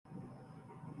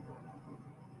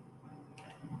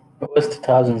It was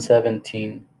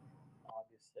 2017,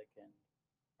 August 2nd.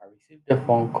 I received a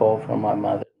phone call from my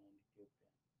mother in Ethiopia,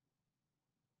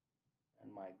 and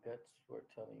my guts were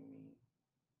telling me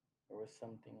there was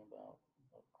something about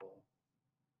a call,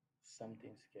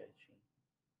 something sketchy,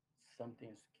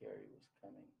 something scary was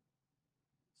coming.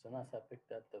 As soon as I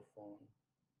picked up the phone,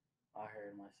 I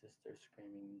heard my sister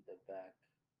screaming in the back,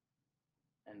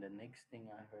 and the next thing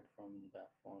I heard from that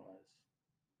phone was,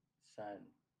 "Son,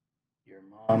 your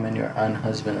mom and your aunt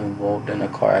has been involved in a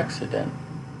car accident,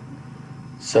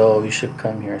 so you should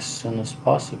come here as soon as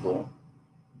possible."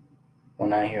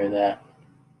 When I hear that,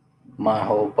 my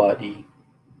whole body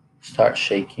start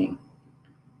shaking,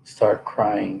 start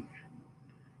crying.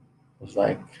 It was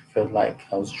like felt like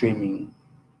I was dreaming.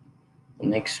 The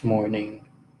next morning,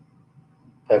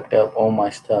 packed up all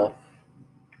my stuff.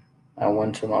 I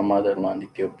went to my motherland,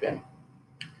 Ethiopia.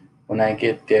 When I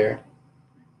get there,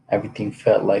 everything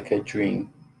felt like a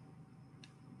dream.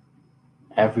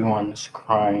 Everyone was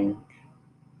crying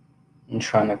and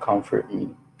trying to comfort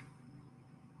me.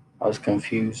 I was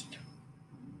confused.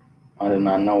 I did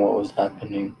not know what was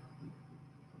happening.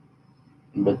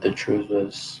 But the truth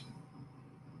was,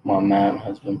 my mom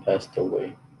has been passed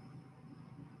away.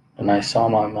 And I saw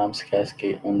my mom's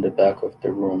casket on the back of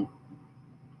the room.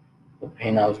 The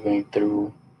pain I was going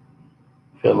through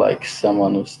felt like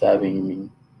someone was stabbing me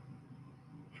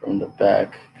from the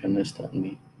back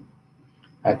constantly.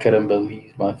 I couldn't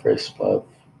believe my first love,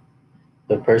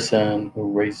 the person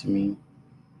who raised me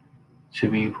to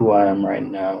be who I am right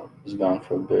now, was gone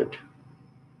for good.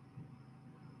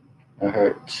 It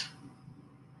hurts.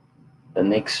 The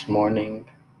next morning,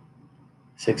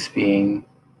 6 p.m.,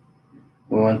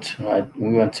 we went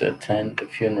to attend the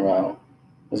funeral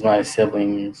with my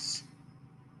siblings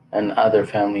and other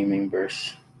family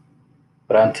members.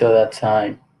 But until that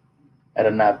time, I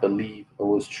did not believe it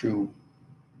was true.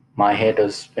 My head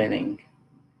was spinning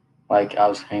like I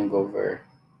was hangover.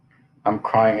 I'm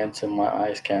crying until my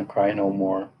eyes can't cry no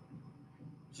more.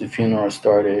 The funeral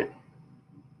started.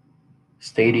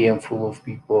 Stadium full of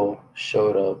people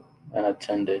showed up and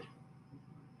attended.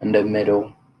 In the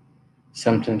middle,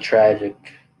 something tragic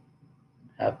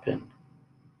happened.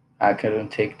 I couldn't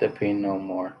take the pain no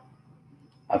more.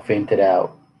 I fainted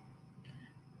out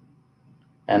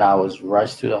and I was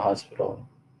rushed to the hospital.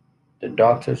 The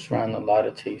doctors ran a lot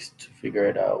of tests to figure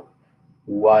it out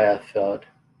why I felt,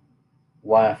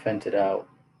 why I fainted out,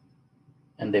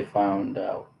 and they found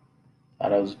out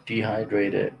that I was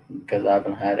dehydrated because I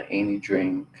haven't had any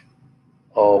drink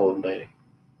all day,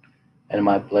 and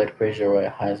my blood pressure was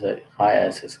high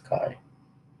as a sky.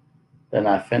 Then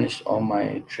I finished all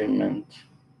my treatment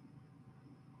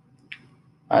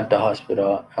at the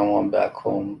hospital and went back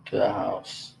home to the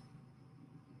house.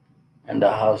 And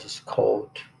the house is cold.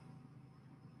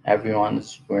 Everyone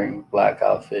is wearing black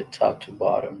outfit top to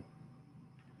bottom.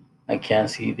 I can't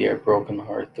see their broken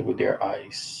heart through their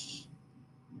eyes.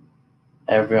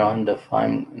 Everyone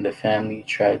in the family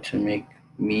tried to make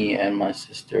me and my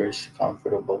sisters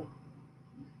comfortable.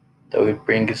 They would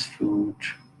bring us food,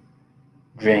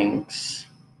 drinks.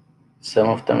 Some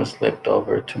of them slept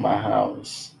over to my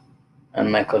house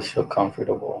and make us feel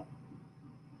comfortable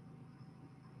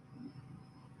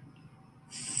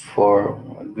for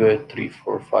a good 3,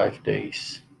 4, 5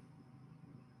 days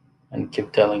and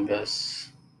kept telling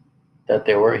us that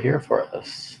they were here for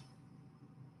us.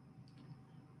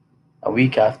 A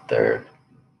week after,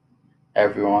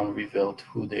 everyone revealed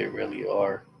who they really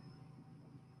are.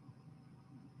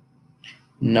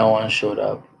 No one showed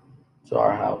up to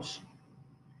our house.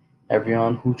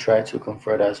 Everyone who tried to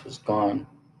comfort us was gone.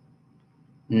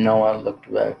 No one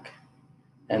looked back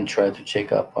and tried to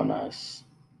check up on us,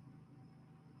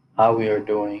 how we are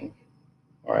doing,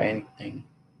 or anything.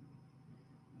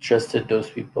 Trusted those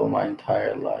people my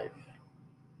entire life.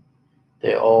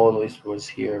 They always was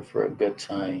here for a good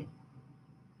time.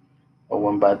 But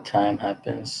when bad time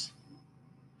happens,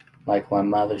 like my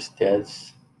mother's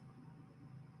death,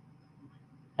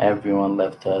 everyone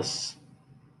left us.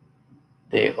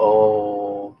 They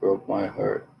all broke my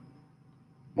heart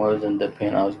more than the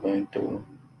pain I was going through.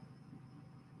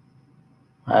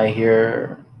 I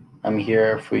hear I'm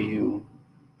here for you.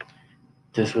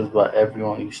 This was what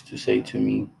everyone used to say to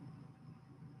me.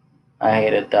 I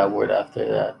hated that word after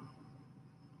that.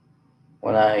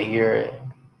 When I hear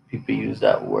people use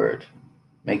that word,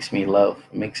 makes me laugh,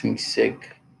 makes me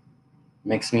sick,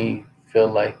 makes me feel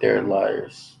like they're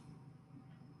liars.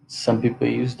 Some people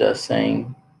use that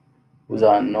saying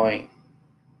without knowing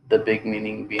the big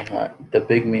meaning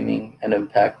and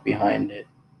impact behind it.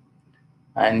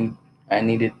 I need, I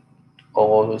needed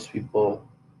all those people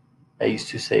that used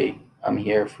to say I'm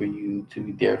here for you to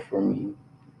be there for me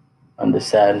on the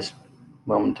saddest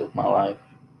moment of my life.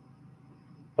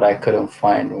 But I couldn't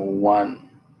find one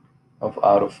of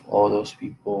out of all those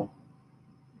people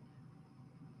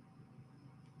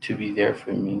to be there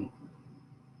for me.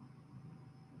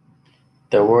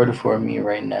 The word for me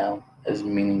right now is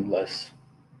meaningless.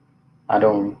 I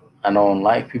don't I don't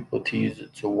like people to use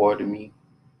it toward me,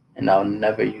 and I'll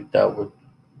never use that word.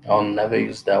 I'll never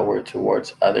use that word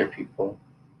towards other people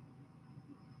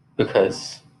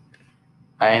because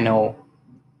I know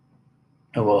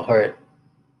it will hurt,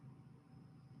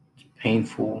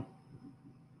 painful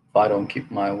if I don't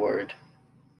keep my word.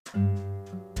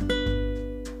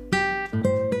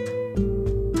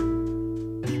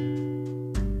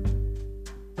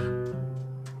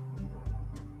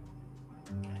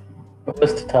 It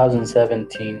was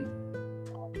 2017.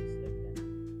 On the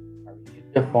 2nd, I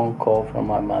received a phone call from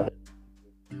my mother,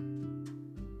 and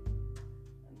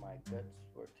my guts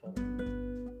were telling me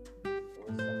there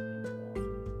was something wrong,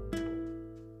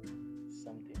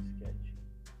 something sketchy,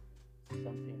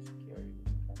 something scary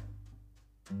was coming.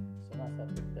 Soon as I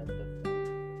picked up the phone,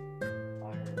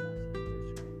 I heard my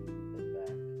sister screaming in the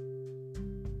back,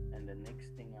 and the next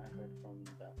thing I heard from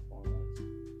that phone was,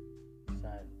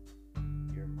 "Son,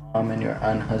 your mom and your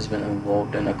aunt has been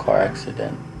involved in a car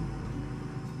accident,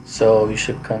 so you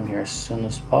should come here as soon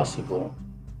as possible."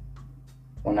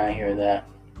 When I hear that,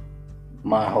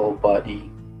 my whole body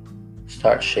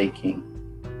start shaking,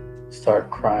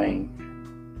 start crying.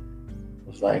 It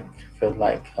was like felt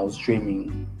like I was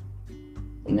dreaming.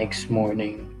 The next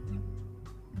morning,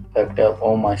 packed up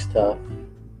all my stuff.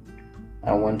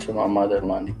 I went to my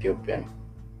motherland, Ethiopia.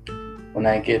 When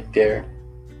I get there,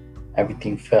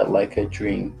 everything felt like a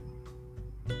dream.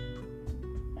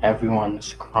 Everyone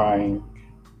is crying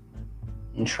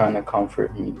and trying to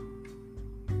comfort me.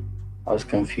 I was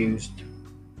confused.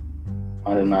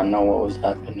 I did not know what was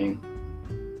happening.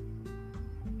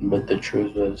 But the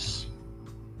truth was,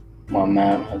 my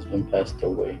mom has been passed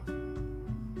away.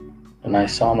 And I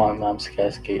saw my mom's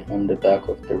casket on the back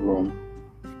of the room.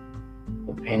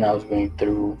 The pain I was going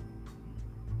through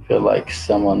felt like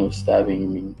someone was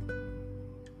stabbing me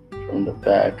from the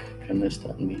back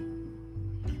constantly.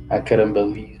 I couldn't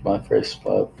believe my first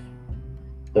love,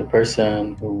 the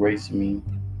person who raised me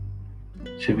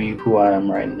to be who I am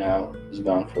right now, is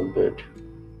gone for good.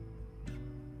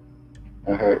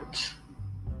 It hurts.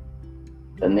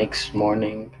 The next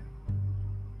morning,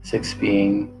 6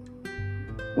 p.m.,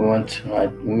 we went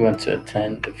to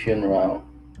attend the funeral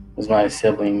with my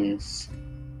siblings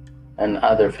and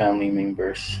other family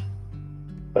members.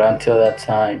 But until that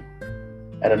time,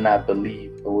 I did not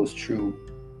believe it was true.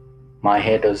 My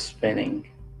head was spinning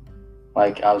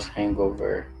like I was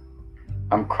hangover.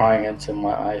 I'm crying until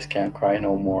my eyes can't cry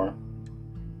no more.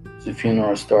 The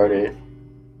funeral started.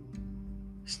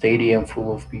 Stadium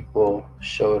full of people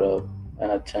showed up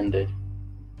and attended.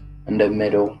 In the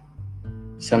middle,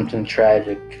 something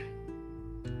tragic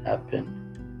happened.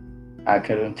 I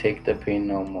couldn't take the pain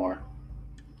no more.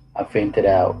 I fainted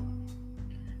out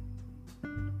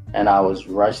and I was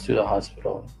rushed to the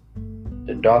hospital.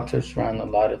 The doctors ran a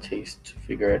lot of tests to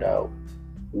figure it out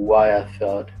why I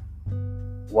felt,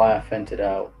 why I fainted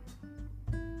out,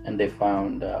 and they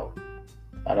found out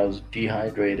that I was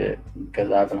dehydrated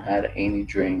because I haven't had any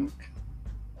drink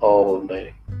all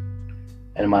day,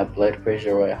 and my blood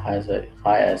pressure was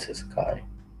high as the sky.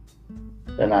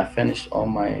 Then I finished all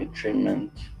my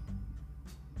treatment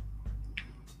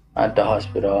at the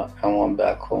hospital and went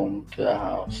back home to the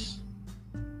house.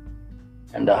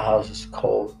 And the house is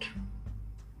cold.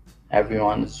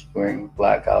 Everyone is wearing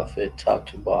black outfit top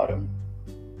to bottom.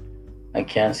 I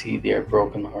can't see their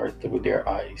broken heart through their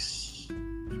eyes.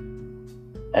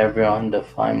 Everyone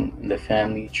in the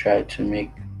family tried to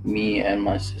make me and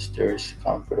my sisters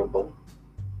comfortable.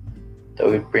 They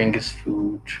would bring us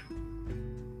food,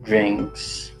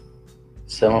 drinks.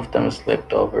 Some of them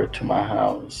slept over to my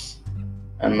house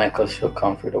and make us feel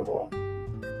comfortable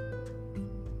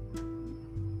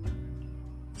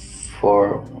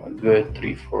for a good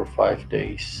 3, 4, 5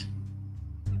 days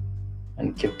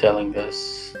and kept telling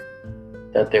us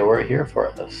that they were here for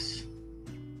us.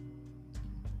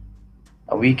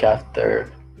 A week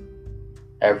after,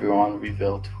 everyone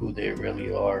revealed who they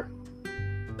really are.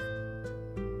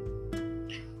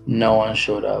 No one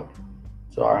showed up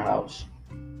to our house.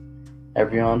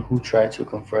 Everyone who tried to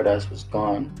comfort us was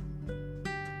gone.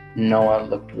 No one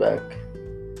looked back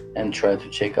and tried to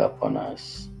check up on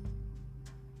us,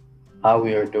 how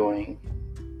we are doing,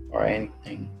 or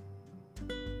anything.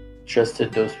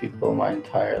 Trusted those people my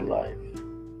entire life.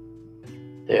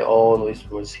 They always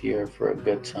was here for a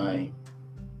good time.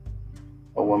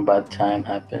 or when bad time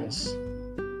happens,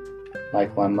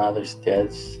 like my mother's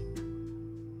death,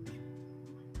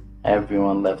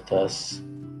 everyone left us.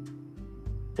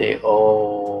 They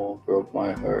all broke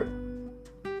my heart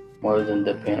more than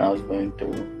the pain I was going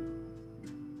through.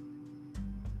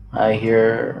 I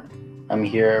hear, I'm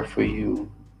here for you.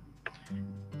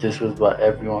 This was what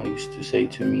everyone used to say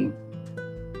to me.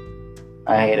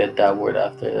 I hated that word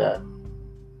after that.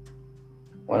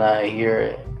 When I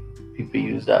hear people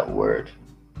use that word,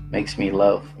 makes me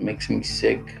laugh, makes me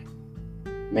sick,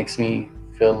 makes me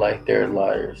feel like they're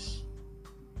liars.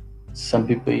 Some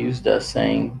people use that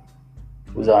saying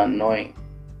without knowing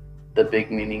the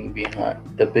big meaning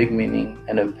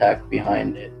and impact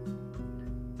behind it.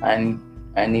 I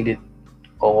I needed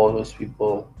all those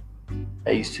people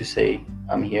that used to say,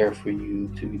 I'm here for you,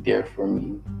 to be there for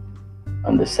me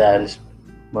on the saddest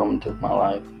moment of my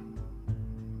life.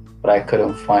 But I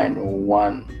couldn't find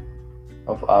one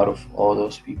of out of all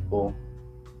those people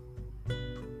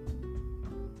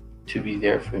to be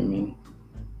there for me.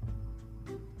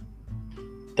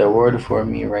 The word for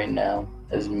me right now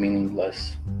is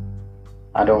meaningless.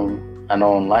 I don't I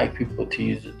don't like people to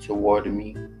use it toward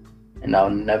me, and I'll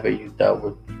never use that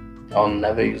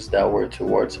word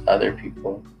towards other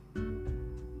people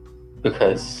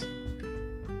because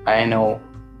I know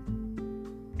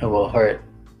it will hurt,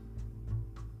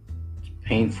 it's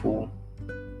painful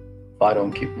if I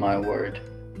don't keep my word.